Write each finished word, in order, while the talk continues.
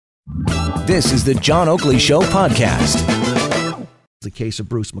This is the John Oakley Show podcast. The case of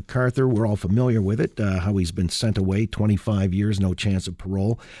Bruce McArthur, we're all familiar with it, how he's been sent away, 25 years, no chance of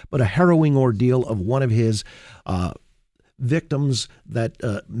parole, but a harrowing ordeal of one of his victims that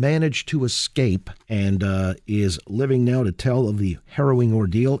managed to escape and is living now to tell of the harrowing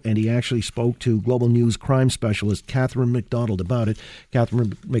ordeal. And he actually spoke to Global News crime specialist Catherine McDonald about it.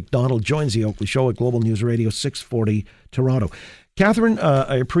 Catherine McDonald joins the Oakley Show at Global News Radio 640 Toronto. Catherine,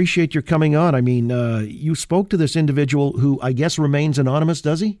 I appreciate your coming on. I mean, you spoke to this individual who I guess remains anonymous,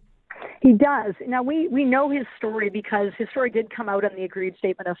 does he? He does. Now, we know his story because his story did come out in the agreed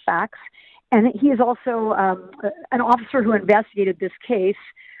statement of facts. And he is also an officer who investigated this case.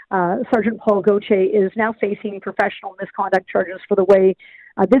 Sergeant Paul Gauthier is now facing professional misconduct charges for the way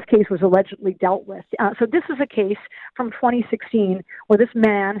this case was allegedly dealt with. So this is a case from 2016 where this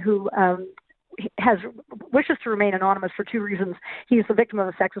man who wishes to remain anonymous for two reasons. He's the victim of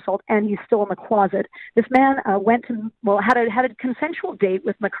a sex assault and he's still in the closet. This man had a consensual date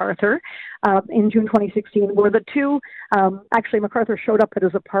with McArthur in June 2016 where the two, actually McArthur showed up at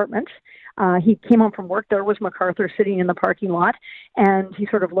his apartment. He came home from work. There was McArthur sitting in the parking lot and he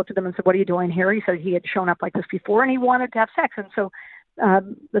sort of looked at him and said, "What are you doing here?" He said he had shown up like this before and he wanted to have sex. And so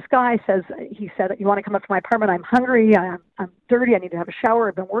this guy said, "You want to come up to my apartment? I'm hungry. I'm dirty. I need to have a shower.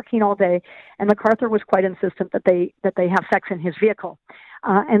 I've been working all day." And McArthur was quite insistent that they have sex in his vehicle.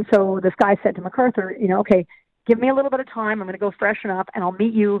 And so this guy said to McArthur, "Okay, give me a little bit of time. I'm going to go freshen up and I'll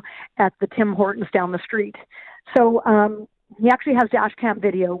meet you at the Tim Hortons down the street." So he actually has dash cam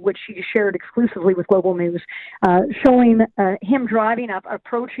video, which he shared exclusively with Global News, showing him driving up,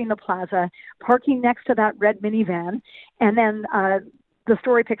 approaching the plaza, parking next to that red minivan, and then the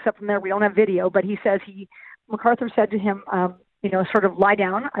story picks up from there. We don't have video, but he says McArthur said to him, sort of lie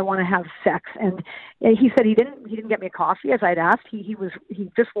down. I want to have sex. And he said he didn't get me a coffee as I'd asked. He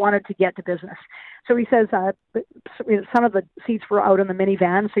just wanted to get to business. So he says some of the seats were out in the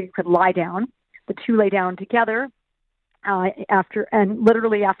minivan, so you could lie down. The two lay down together. After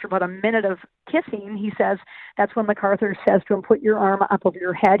about a minute of kissing, he says that's when McArthur says to him, "Put your arm up over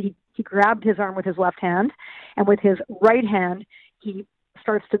your head." He grabbed his arm with his left hand, and with his right hand, he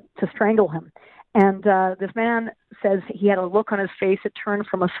starts to strangle him. And this man says he had a look on his face. It turned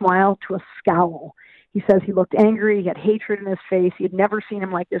from a smile to a scowl. He says he looked angry. He had hatred in his face. He had never seen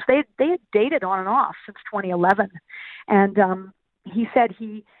him like this. They had dated on and off since 2011. And he said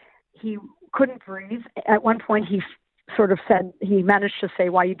he couldn't breathe. At one point, he sort of said, he managed to say,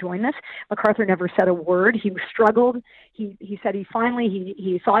 "Why are you doing this?" McArthur never said a word. He struggled. He said he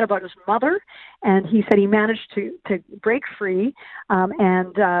finally thought about his mother, and he said he managed to break free.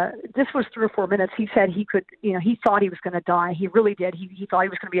 And this was 3 or 4 minutes. He said he could, he thought he was going to die. He really did. He thought he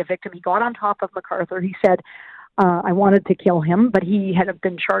was going to be a victim. He got on top of McArthur. He said, "I wanted to kill him," but he had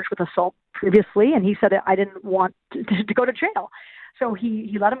been charged with assault previously, and he said, "I didn't want to go to jail." So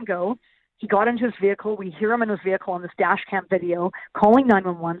he let him go. He got into his vehicle. We hear him in his vehicle on this dash cam video calling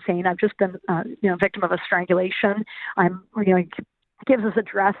 911 saying, "I've just been, victim of a strangulation." He gives his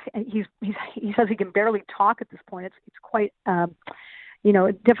address. And he says he can barely talk at this point. It's quite,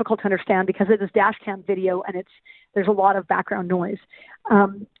 difficult to understand because it is dash cam video and there's a lot of background noise.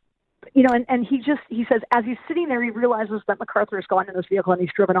 And he says as he's sitting there, he realizes that McArthur has gone in his vehicle and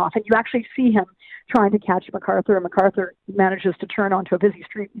he's driven off. And you actually see him trying to catch McArthur, and McArthur manages to turn onto a busy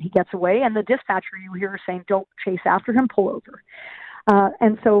street and he gets away. And the dispatcher you hear saying, "Don't chase after him, pull over."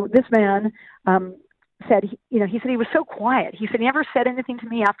 And so this man said, he said he was so quiet. He said he never said anything to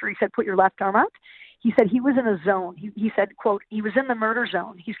me after he said, "Put your left arm out." He said he was in a zone. He said, quote, "He was in the murder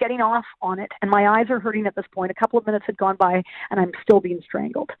zone. He's getting off on it, and my eyes are hurting at this point. A couple of minutes had gone by, and I'm still being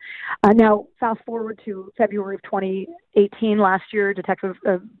strangled." Now, fast forward to February of 2018, last year, Detective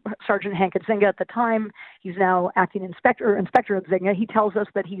Sergeant Hank Zinga at the time, he's now acting Inspector at Zinga. He tells us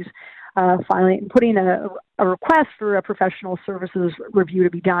that he's putting a request for a professional services review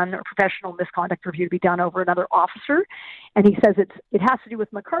to be done, or professional misconduct review to be done over another officer. And he says it has to do with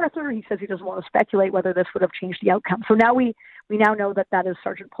McArthur. He says he doesn't want to speculate whether this would have changed the outcome. So now we now know that is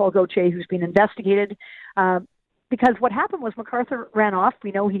Sergeant Paul Gauthier who's being investigated. Because what happened was McArthur ran off.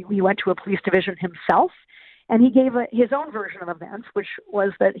 We know he went to a police division himself, and he gave his own version of events, which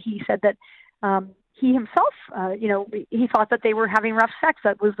was that he said that he himself, he thought that they were having rough sex.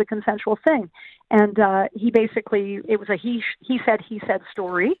 That was the consensual thing. And it was a he said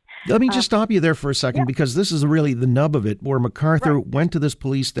story. Let me just stop you there for a second, because this is really the nub of it, where McArthur went to this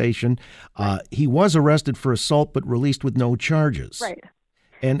police station. He was arrested for assault, but released with no charges. Right.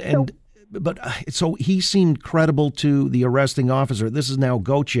 And But so he seemed credible to the arresting officer. This is now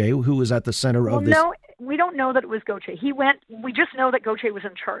Gauthier, who is at the center of this. No, we don't know that it was Gauthier. We just know that Gauthier was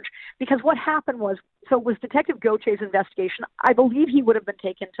in charge. Because what happened was, so it was Detective Gauthier's investigation. I believe he would have been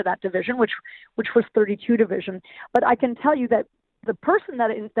taken to that division, which was 32 Division. But I can tell you that the person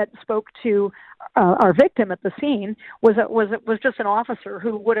that spoke to our victim at the scene was just an officer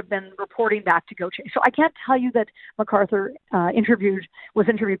who would have been reporting back to Gauthier. So I can't tell you that McArthur was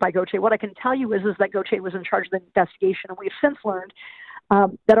interviewed by Gauthier. What I can tell you is that Gauthier was in charge of the investigation, and we've since learned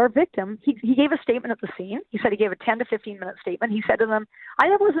that our victim, he gave a statement at the scene. He said he gave a 10 to 15-minute statement. He said to them, I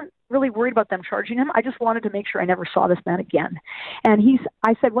wasn't really worried about them charging him. I just wanted to make sure I never saw this man again. And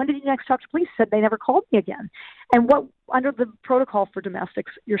I said, when did you next talk to police? He said, they never called me again. And under the protocol for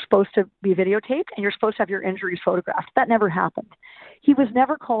domestics, you're supposed to be videotaped and you're supposed to have your injuries photographed. That never happened. He was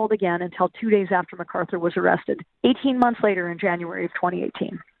never called again until 2 days after McArthur was arrested, 18 months later in January of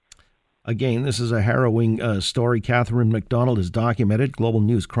 2018. Again, this is a harrowing story. Catherine McDonald is documented, Global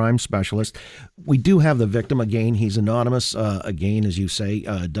News crime specialist. We do have the victim. Again, he's anonymous. Again, as you say,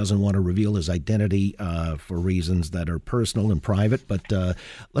 doesn't want to reveal his identity for reasons that are personal and private. But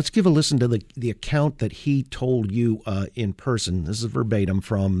let's give a listen to the account that he told you in person. This is verbatim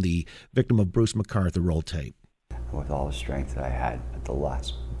from the victim of Bruce McArthur roll tape. With all the strength that I had, at the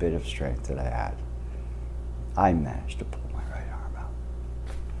last bit of strength that I had, I managed to pull my right arm out.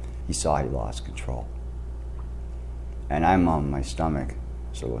 He saw he lost control. And I'm on my stomach,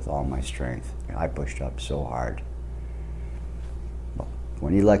 so with all my strength, I pushed up so hard. But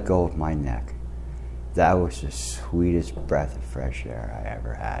when he let go of my neck, that was the sweetest breath of fresh air I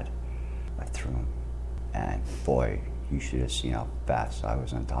ever had. I threw him. And boy, you should have seen how fast I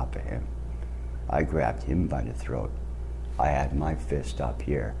was on top of him. I grabbed him by the throat. I had my fist up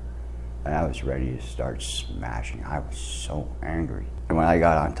here, and I was ready to start smashing. I was so angry. And when I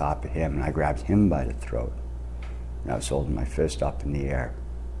got on top of him and I grabbed him by the throat, and I was holding my fist up in the air,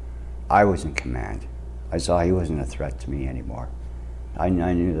 I was in command. I saw he wasn't a threat to me anymore. I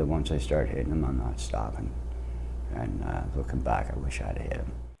knew that once I started hitting him, I'm not stopping. And looking back, I wish I'd hit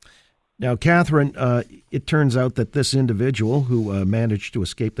him. Now, Catherine, it turns out that this individual who managed to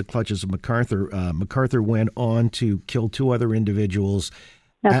escape the clutches of McArthur, McArthur went on to kill two other individuals.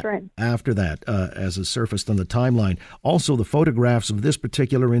 That's right. After that, as is surfaced on the timeline. Also, the photographs of this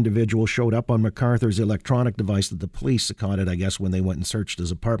particular individual showed up on McArthur's electronic device that the police seconded, I guess, when they went and searched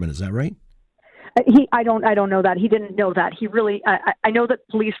his apartment. Is that right? I don't know that. He didn't know that. He really, I know that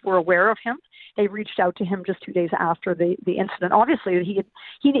police were aware of him. They reached out to him just 2 days after the incident. Obviously,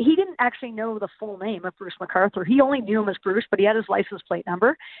 he didn't actually know the full name of Bruce McArthur. He only knew him as Bruce, but he had his license plate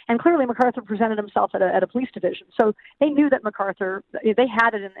number. And clearly, McArthur presented himself at a police division. So they knew that McArthur, they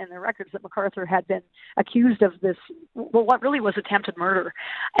had it in their records that McArthur had been accused of this, well, what really was attempted murder.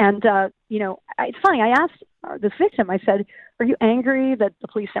 And, it's funny, I asked this victim, I said, are you angry that the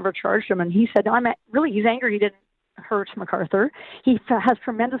police never charged him? And he said, no, he's angry he didn't hurt McArthur. He has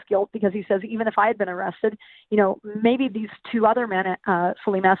tremendous guilt because he says, even if I had been arrested, maybe these two other men,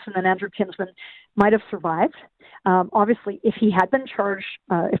 Philly Messon and Andrew Kinsman, might have survived. Obviously, if he had been charged,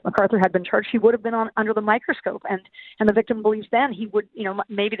 if McArthur had been charged, he would have been under the microscope. And the victim believes then he would,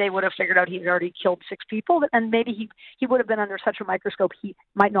 maybe they would have figured out he had already killed 6 people, and maybe he would have been under such a microscope he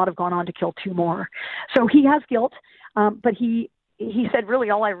might not have gone on to kill 2 more. So he has guilt, but he said, really,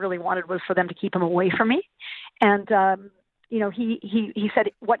 all I really wanted was for them to keep him away from me. And, he said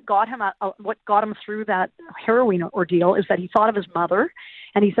what got him through that heroin ordeal is that he thought of his mother,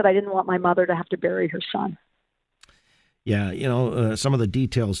 and he said, I didn't want my mother to have to bury her son. Yeah, some of the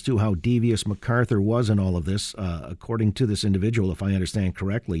details, too, how devious McArthur was in all of this. According to this individual, if I understand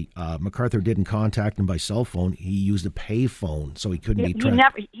correctly, McArthur didn't contact him by cell phone. He used a pay phone, so he couldn't be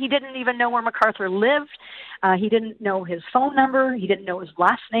tracked. He didn't even know where McArthur lived. He didn't know his phone number. He didn't know his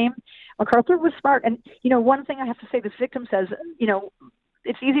last name. McArthur was smart. And, one thing I have to say, this victim says,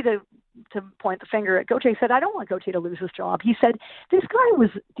 it's easy to point the finger at Gauthier. He said, I don't want Gauthier to lose his job. He said, this guy was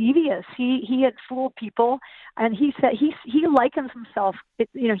devious. He had fooled people. And he said, he likens himself,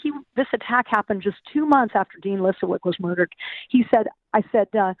 this attack happened just 2 months after Dean Lisowick was murdered. He said,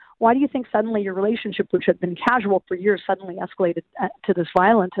 why do you think suddenly your relationship, which had been casual for years, suddenly escalated to this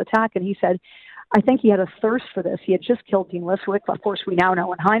violent attack? And he said, I think he had a thirst for this. He had just killed Dean Lisowick, of course we now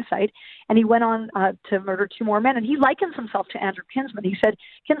know in hindsight, and he went on to murder 2 more men. And he likens himself to Andrew Kinsman. He said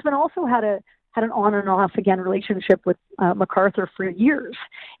Kinsman also had an on and off again relationship with McArthur for years.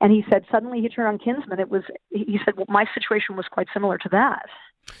 And he said suddenly he turned on Kinsman. He said, well, my situation was quite similar to that.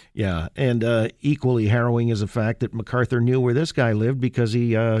 Yeah, and equally harrowing is the fact that McArthur knew where this guy lived because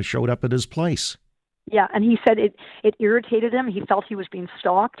he showed up at his place. Yeah, and he said it irritated him. He felt he was being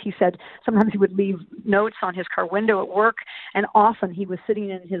stalked. He said sometimes he would leave notes on his car window at work, and often he was sitting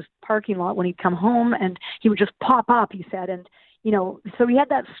in his parking lot when he'd come home, and he would just pop up, he said, and so he had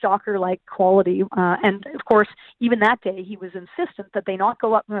that stalker-like quality. And, of course, even that day, he was insistent that they not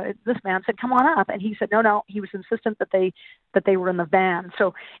go up. This man said, come on up. And he said, no. He was insistent that they were in the van.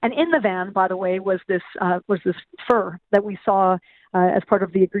 So, and in the van, by the way, was this fur that we saw as part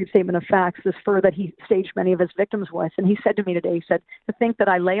of the agreed statement of facts, this fur that he staged many of his victims with. And he said to me today, he said, to think that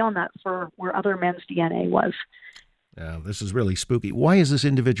I lay on that fur where other men's DNA was. This is really spooky. Why is this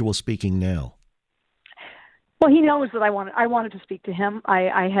individual speaking now? Well, he knows that I wanted to speak to him.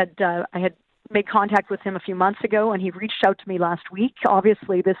 I had made contact with him a few months ago, and he reached out to me last week.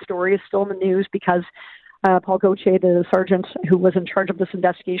 Obviously, this story is still in the news because Paul Gauthier, the sergeant who was in charge of this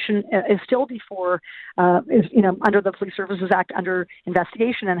investigation, is still under the Police Services Act under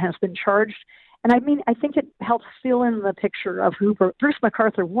investigation and has been charged. And I think it helps fill in the picture of who Bruce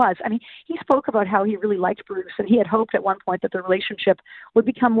McArthur was. I mean, he spoke about how he really liked Bruce, and he had hoped at one point that the relationship would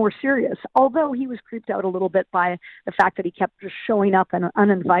become more serious, although he was creeped out a little bit by the fact that he kept just showing up and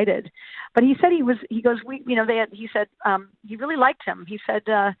uninvited. But he said he really liked him. He said,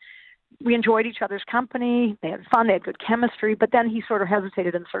 we enjoyed each other's company. They had fun. They had good chemistry. But then he sort of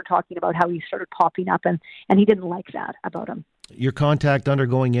hesitated and started talking about how he started popping up, and he didn't like that about him. Your contact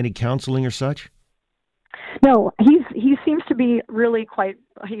undergoing any counseling or such? No, he seems to be really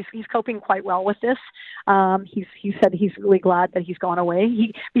he's coping quite well with this. He said he's really glad that he's gone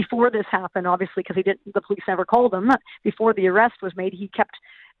away. Before this happened, obviously, because the police never called him. Before the arrest was made, he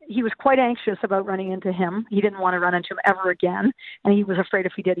was quite anxious about running into him. He didn't want to run into him ever again, and he was afraid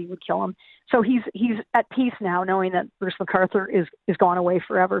if he did, he would kill him. So he's at peace now, knowing that Bruce McArthur is gone away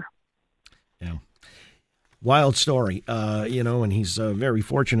forever. Yeah. Wild story, and he's very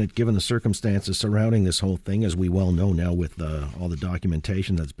fortunate given the circumstances surrounding this whole thing, as we well know now with all the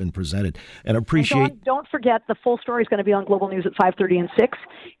documentation that's been presented. And appreciate. Don't forget, the full story is going to be on Global News at 5:30 and 6,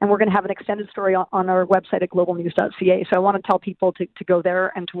 and we're going to have an extended story on our website at globalnews.ca. So I want to tell people to go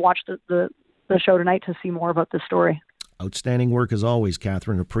there and to watch the show tonight to see more about this story. Outstanding work as always,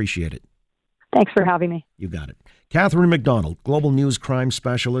 Catherine. Appreciate it. Thanks for having me. You got it. Catherine McDonald, Global News Crime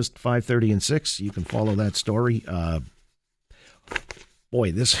Specialist, 5:30 and 6. You can follow that story.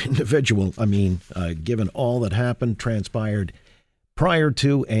 This individual, given all that happened, transpired prior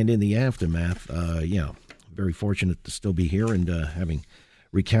to and in the aftermath, very fortunate to still be here and having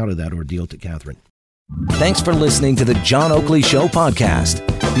recounted that ordeal to Catherine. Thanks for listening to the John Oakley Show podcast.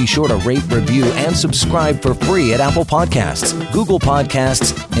 Be sure to rate, review, and subscribe for free at Apple Podcasts, Google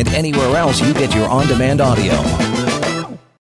Podcasts, and anywhere else you get your on-demand audio.